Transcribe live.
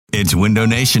It's Window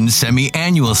Nation's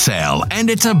semi-annual sale, and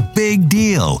it's a big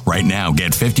deal. Right now,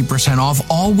 get 50% off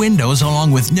all windows along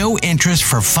with no interest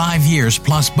for 5 years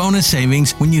plus bonus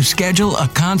savings when you schedule a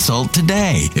consult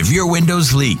today. If your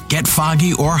windows leak, get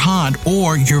foggy or hot,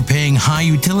 or you're paying high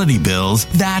utility bills,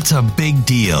 that's a big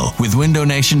deal. With Window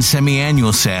Nation's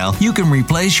semi-annual sale, you can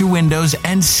replace your windows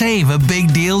and save a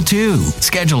big deal too.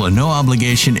 Schedule a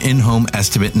no-obligation in-home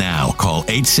estimate now. Call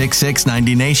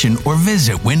 866-90NATION or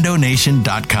visit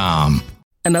windownation.com.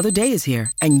 Another day is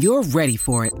here, and you're ready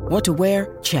for it. What to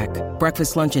wear? Check.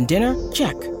 Breakfast, lunch, and dinner?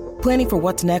 Check. Planning for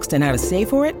what's next and how to save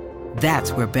for it?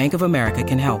 That's where Bank of America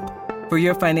can help. For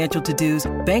your financial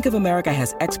to-dos, Bank of America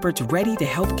has experts ready to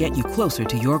help get you closer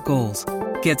to your goals.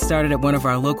 Get started at one of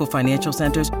our local financial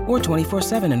centers or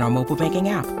 24/7 in our mobile banking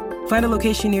app. Find a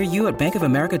location near you at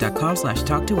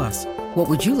bankofamerica.com/talktous. What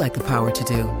would you like the power to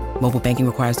do? Mobile banking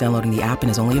requires downloading the app and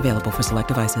is only available for select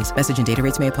devices. Message and data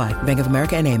rates may apply. Bank of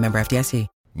America NA, member FDIC.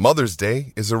 Mother's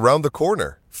Day is around the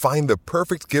corner. Find the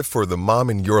perfect gift for the mom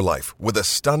in your life with a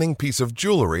stunning piece of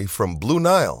jewelry from Blue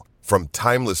Nile. From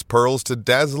timeless pearls to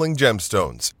dazzling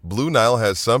gemstones, Blue Nile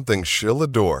has something she'll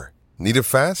adore. Need it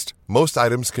fast? Most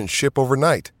items can ship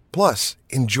overnight. Plus,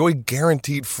 enjoy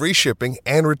guaranteed free shipping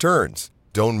and returns.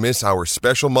 Don't miss our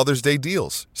special Mother's Day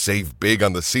deals. Save big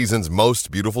on the season's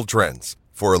most beautiful trends.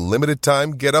 For a limited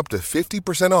time, get up to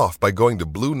 50% off by going to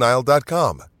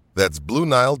BlueNile.com. That's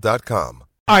BlueNile.com.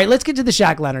 All right, let's get to the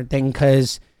Shaq Leonard thing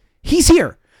because he's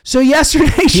here. So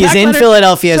yesterday, he's in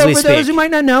Philadelphia as we speak. For those who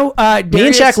might not know, me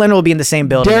and Shaq Leonard will be in the same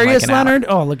building. Darius Leonard.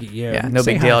 Oh, look at you. Yeah, no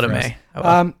big deal to me.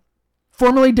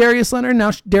 Formerly Darius Leonard,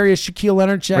 now Darius Shaquille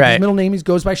Leonard. Shaq, his middle name, he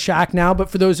goes by Shaq now. But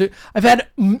for those who, I've had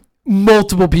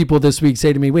multiple people this week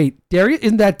say to me, wait, Darius,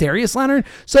 isn't that Darius Leonard?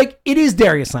 It's like, it is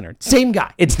Darius Leonard. Same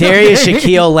guy. It's Darius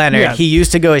Shaquille Leonard. Yeah. He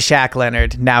used to go as Shaq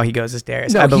Leonard. Now he goes as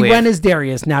Darius, I believe. He went as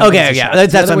Darius. Now okay, yeah.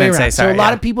 That's what I'm going to say. Sorry. So a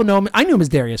lot of people know him. I knew him as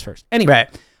Darius first. Anyway,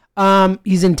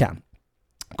 he's in town.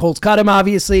 Colts cut him,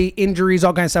 obviously. Injuries,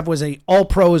 all kinds of stuff. Was a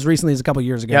all-pro as recently as a couple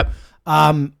years ago. Yep.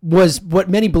 Was what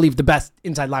many believe the best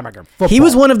inside linebacker. He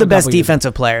was one of the best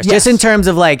defensive players, just in terms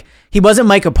of like, he wasn't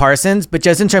Micah Parsons, but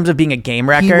just in terms of being a game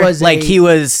wrecker. He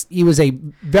was a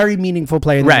very meaningful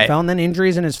player in the NFL, and then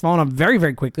injuries and has fallen off very,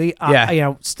 very quickly.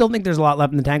 Still think there's a lot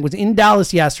left in the tank. Was in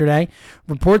Dallas yesterday.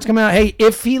 Reports coming out, hey,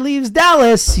 if he leaves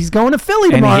Dallas, he's going to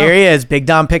Philly tomorrow. And here he is. Big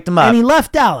Dom picked him up. And he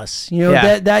left Dallas. You're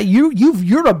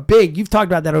you've talked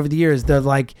about that over the years, the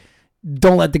like,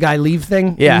 don't let the guy leave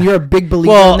thing. Yeah. And you're a big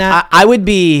believer in that. I would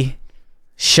be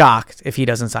shocked if he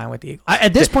doesn't sign with the Eagles.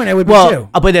 At this point, I would be too.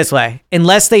 I'll put it this way.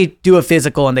 Unless they do a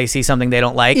physical and they see something they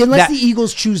don't like. Unless the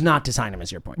Eagles choose not to sign him,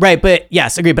 is your point. Right, but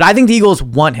yes, agree. But I think the Eagles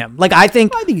want him. Like, I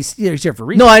think he's here for a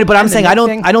reason. No, but I'm saying I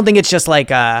don't think it's just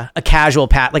like a casual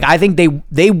pat. Like, I think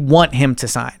they want him to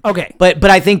sign. Okay. But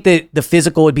I think that the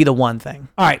physical would be the one thing.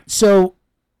 All right, so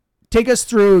take us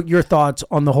through your thoughts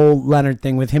on the whole Leonard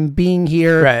thing with him being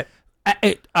here. Right.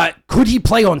 Could he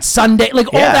play on Sunday? All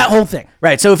that whole thing.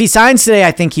 Right. So if he signs today,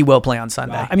 I think he will play on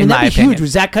Sunday. I mean, that'd be huge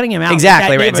with Zach Cunningham out.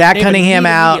 Exactly, right. Zach Cunningham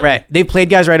out. Right. They played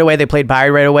guys right away. They played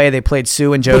Byrie right away. They played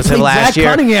Sue and Joseph last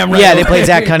year. They played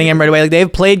Zach Cunningham right away. Like,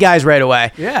 they've played guys right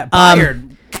away. Yeah.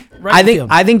 Byard.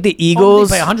 I think the Eagles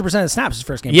play 100% of the snaps his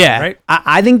first game. Yeah. Right.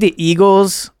 I think the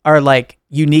Eagles are like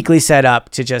uniquely set up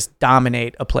to just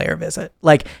dominate a player visit.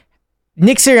 Like,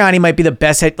 Nick Sirianni might be the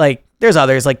best head. Like, there's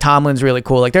others, like Tomlin's really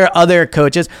cool. Like, there are other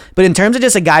coaches, but in terms of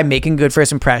just a guy making good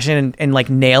first impression and like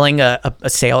nailing a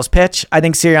sales pitch, I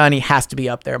think Sirianni has to be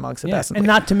up there amongst the best. And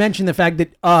not to mention the fact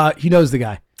that he knows the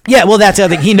guy. Yeah, well, that's the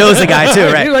other thing. He knows the guy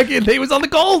too, right? Like, he was on the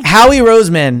gold. Howie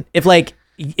Roseman,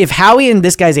 if Howie and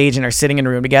this guy's agent are sitting in a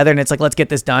room together and it's like, let's get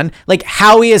this done, like,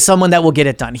 Howie is someone that will get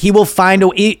it done. He will find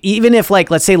even if, like,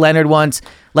 let's say Leonard wants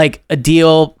like a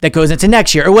deal that goes into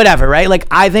next year or whatever, right? Like,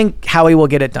 I think Howie will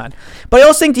get it done. But I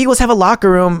also think the Eagles have a locker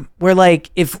room where,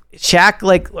 like, if Shaq,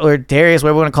 like, or Darius,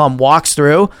 whatever we want to call him, walks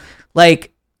through,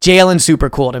 like, Jalen's super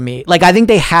cool to me. Like, I think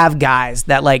they have guys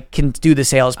that, like, can do the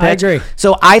sales pitch. I agree.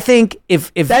 So I think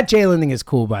if that Jalen thing is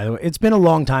cool, by the way. It's been a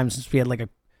long time since we had like a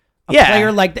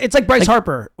player like, it's like Bryce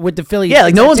Harper with the Phillies. Yeah,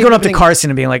 like, no one's going up to Carson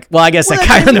and being like, well, I guess that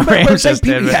guy in the Rams just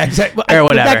did. Yeah, exactly. Or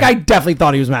whatever. That guy definitely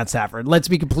thought he was Matt Stafford. Let's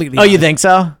be completely honest. You think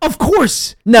so? Of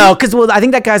course. No, because, well, I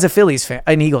think that guy's a Phillies fan,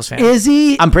 an Eagles fan. Is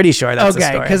he? I'm pretty sure that's the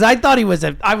story. Okay, because I thought he was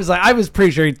I was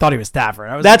pretty sure he thought he was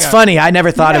Stafford. That's funny. I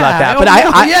never thought about that.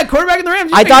 But quarterback in the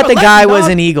Rams. I thought the guy was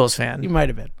an Eagles fan. You might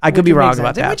have been. I could be wrong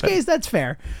about that. In which case, that's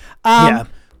fair.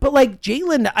 But like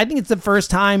Jalen, I think it's the first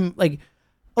time, like,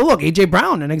 Oh, look, A.J.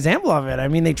 Brown, an example of it. I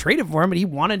mean, they traded for him, but he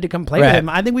wanted to come play with him.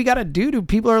 I think we got a dude who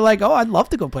people are like, oh, I'd love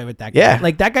to go play with that guy. Yeah.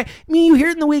 Like that guy. I mean, you hear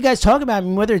it in the way guys talk about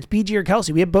him, whether it's BG or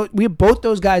Kelsey. We have both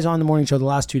those guys on the morning show the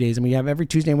last 2 days, and we have every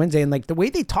Tuesday and Wednesday. And like the way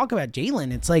they talk about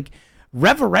Jalen, it's like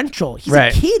reverential. He's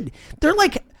a kid. They're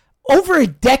like over a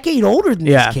decade older than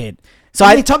this kid. So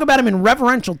they talk about him in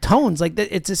reverential tones, like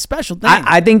it's a special thing.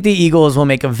 I think the Eagles will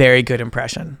make a very good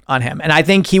impression on him, and I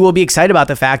think he will be excited about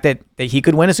the fact that he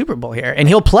could win a Super Bowl here, and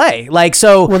he'll play.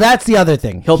 Well, that's the other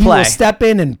thing. He will step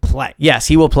in and play. Yes,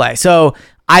 he will play. So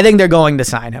I think they're going to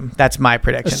sign him. That's my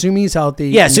prediction. Assuming he's healthy.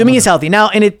 Yeah, assuming he's healthy.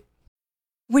 Now,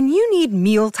 When you need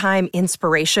mealtime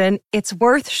inspiration, it's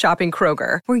worth shopping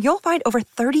Kroger, where you'll find over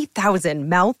 30,000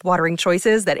 mouth-watering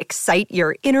choices that excite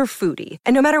your inner foodie.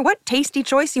 And no matter what tasty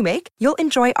choice you make, you'll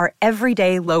enjoy our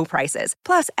everyday low prices,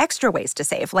 plus extra ways to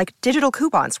save, like digital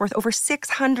coupons worth over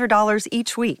 $600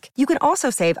 each week. You can also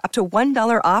save up to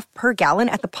 $1 off per gallon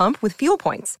at the pump with fuel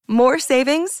points. More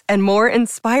savings and more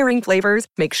inspiring flavors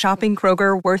make shopping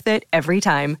Kroger worth it every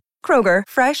time. Kroger,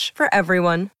 fresh for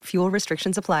everyone. Fuel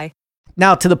restrictions apply.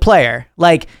 Now to the player,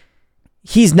 like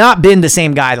he's not been the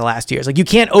same guy the last years. Like you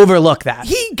can't overlook that.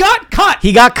 He got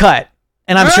cut.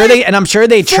 And I'm sure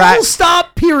they tried. Full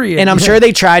stop. Period. And I'm sure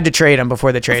they tried to trade him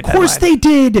before the trade deadline. Of course they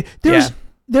did.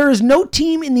 There is no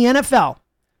team in the NFL.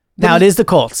 Now it is the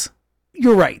Colts.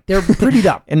 You're right. They're pretty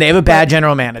dumb. And they have a bad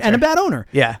general manager. And a bad owner.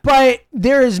 Yeah. But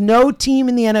there is no team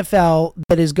in the NFL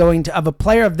that is going to have a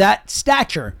player of that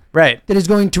stature. Right. That is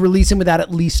going to release him without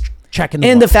at least checking the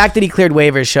And book. the fact that he cleared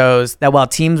waivers shows that while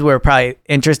teams were probably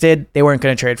interested, they weren't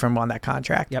going to trade for him on that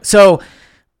contract. Yep. So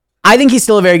I think he's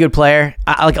still a very good player.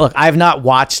 Look, I've not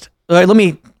watched. Let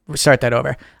me start that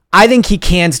over. I think he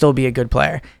can still be a good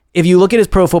player. If you look at his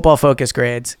Pro Football Focus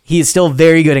grades, he is still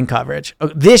very good in coverage.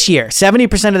 This year,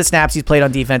 70% of the snaps he's played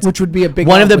on defense, which would be a big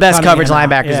one of the best coverage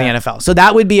linebackers in the NFL. So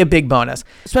that would be a big bonus,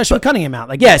 especially with Cunningham out.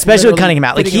 Especially with Cunningham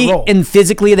out. And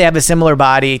physically they have a similar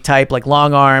body type, like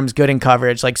long arms, good in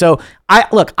coverage.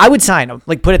 I would sign him.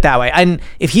 Like put it that way. And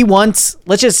if he wants,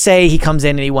 let's just say he comes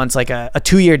in and he wants like a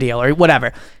 2-year deal or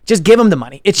whatever, just give him the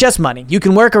money. It's just money. You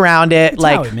can work around it.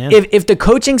 If the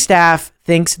coaching staff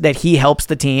thinks that he helps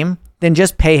the team, then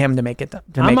just pay him to make it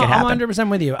happen. I'm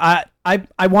 100% with you. I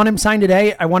want him signed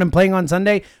today. I want him playing on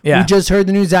Sunday. Yeah. We just heard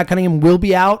the news Zach Cunningham will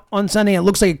be out on Sunday. It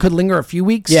looks like it could linger a few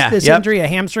weeks. This injury, a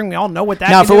hamstring. We all know what that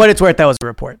is. Now, for what it's worth, that was a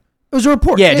report. It was a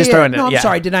report. Yeah, just throwing it. No, I'm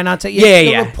sorry. Did I not say?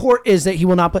 The report is that he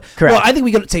will not play. Correct. Well, I think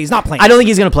we could say he's not playing. I don't think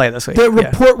he's going to play this week. The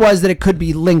report was that it could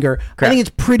be linger. Correct. I think it's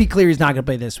pretty clear he's not going to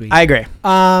play this week. I agree.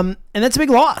 And that's a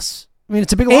big loss. I mean,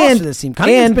 it's a big loss for this team.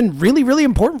 Cunningham's been really, really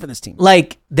important for this team.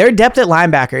 Like, their depth at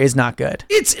linebacker is not good.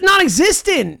 It's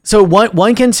non-existent. So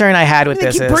one concern I had with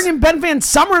this is... They keep bringing Ben Van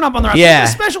Summeren up on the roster. Yeah.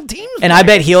 Special teams And I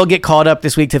bet he'll get called up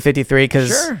this week to 53 because...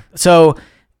 Sure. So,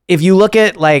 if you look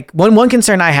at, like... One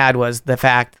concern I had was the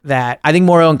fact that I think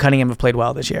Morrow and Cunningham have played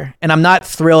well this year. And I'm not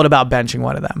thrilled about benching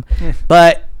one of them.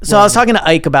 But... So I was talking to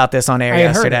Ike about this on air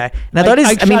yesterday, and I thought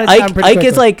Ike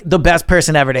is like the best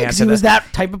person ever to answer this. He was that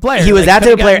type of player. He was that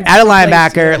type of player at a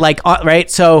linebacker,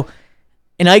 right? So,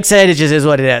 and Ike said it just is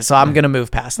what it is. So I'm gonna move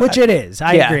past that. Which it is.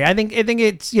 I agree. I think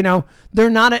it's they're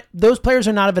not those players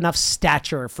are not of enough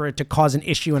stature for it to cause an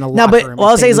issue in a locker room. What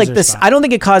I'll say is like this. I don't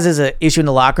think it causes an issue in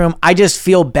the locker room. I just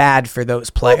feel bad for those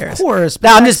players. Of course.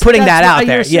 Now I'm just putting that out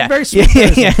there. Yeah. Very sweet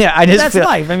yeah. I just that's feel,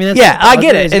 life. I mean, I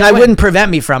get it, and I wouldn't prevent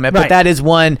me from it. But that is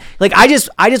one. Like I just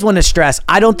want to stress.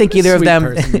 I don't think either of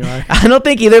them. I don't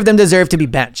think either of them deserve to be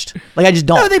benched. Like I just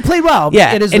don't. No, they played well.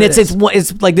 Yeah, and it's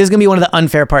like this is gonna be one of the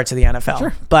unfair parts of the NFL.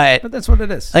 Sure. But that's what it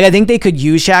is. Like I think they could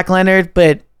use Shaq Leonard,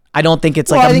 but I don't think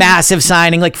it's like a massive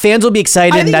signing. Like fans will be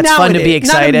excited, and that's fun to be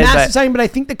excited. Not a massive signing, but I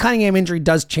think the Cunningham injury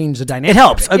does change the dynamic. It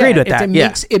helps. Agreed with that.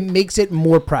 It makes it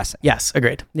more pressing. Yes,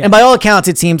 agreed. Yeah. And by all accounts,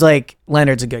 it seems like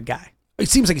Leonard's a good guy. It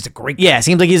seems like he's a great guy. Yeah, it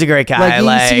seems like he's a great guy.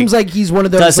 He seems like he's one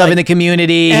of those does stuff in the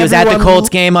community. He was at the Colts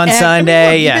game on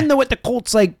Sunday. Even though what the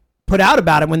Colts put out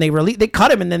about him when they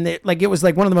cut him, and then it was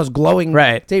like one of the most glowing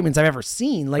statements I've ever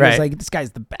seen. Like it was like, this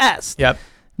guy's the best. Yep.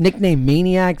 Nickname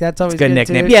Maniac. That's always good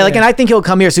nickname. Too. Yeah, and I think he'll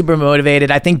come here super motivated.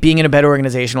 I think being in a better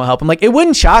organization will help him. Like it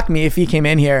wouldn't shock me if he came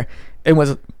in here and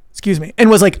was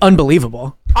like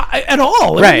unbelievable at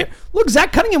all. Right. I mean, look,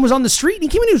 Zach Cunningham was on the street and he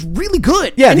came in. He was really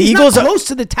good. Yeah, and the he's Eagles not close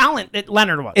to the talent that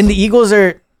Leonard was. And the Eagles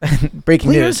are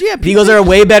breaking news. Yeah, the Eagles are a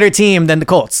way better team than the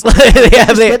Colts. They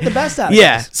get the best out of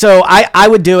this. So I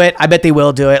would do it. I bet they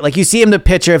will do it. Like you see the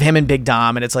picture of him and Big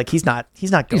Dom, and it's like he's not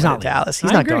going to Dallas.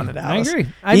 He's not going to Dallas. I agree.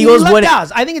 The Eagles left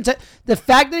Dallas. I think the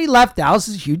fact that he left Dallas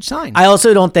is a huge sign. I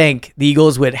also don't think the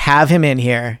Eagles would have him in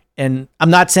here. And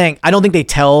I'm not saying I don't think they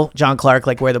tell John Clark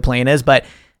like where the plane is, but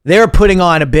they're putting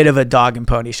on a bit of a dog and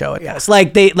pony show at this.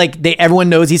 Like they everyone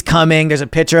knows he's coming. There's a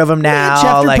picture of him now.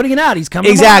 Schefter like putting it out. He's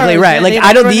coming. Exactly tomorrow. right. Like They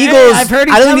I don't never- the Eagles. I've heard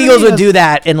he's I don't think the Eagles coming. would do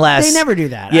that unless They never do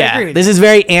that. I Yeah, agree with this you. is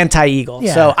very anti-Eagle.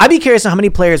 Yeah. So I'd be curious on how many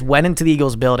players went into the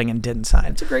Eagles building and didn't sign.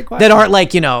 That's a great question. That aren't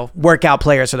like workout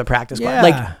players for the practice squad. Yeah.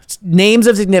 Like names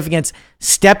of significance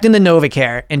stepped in the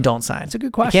Novacare and don't sign. That's a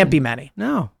good question. It can't be many.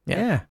 No. Yeah.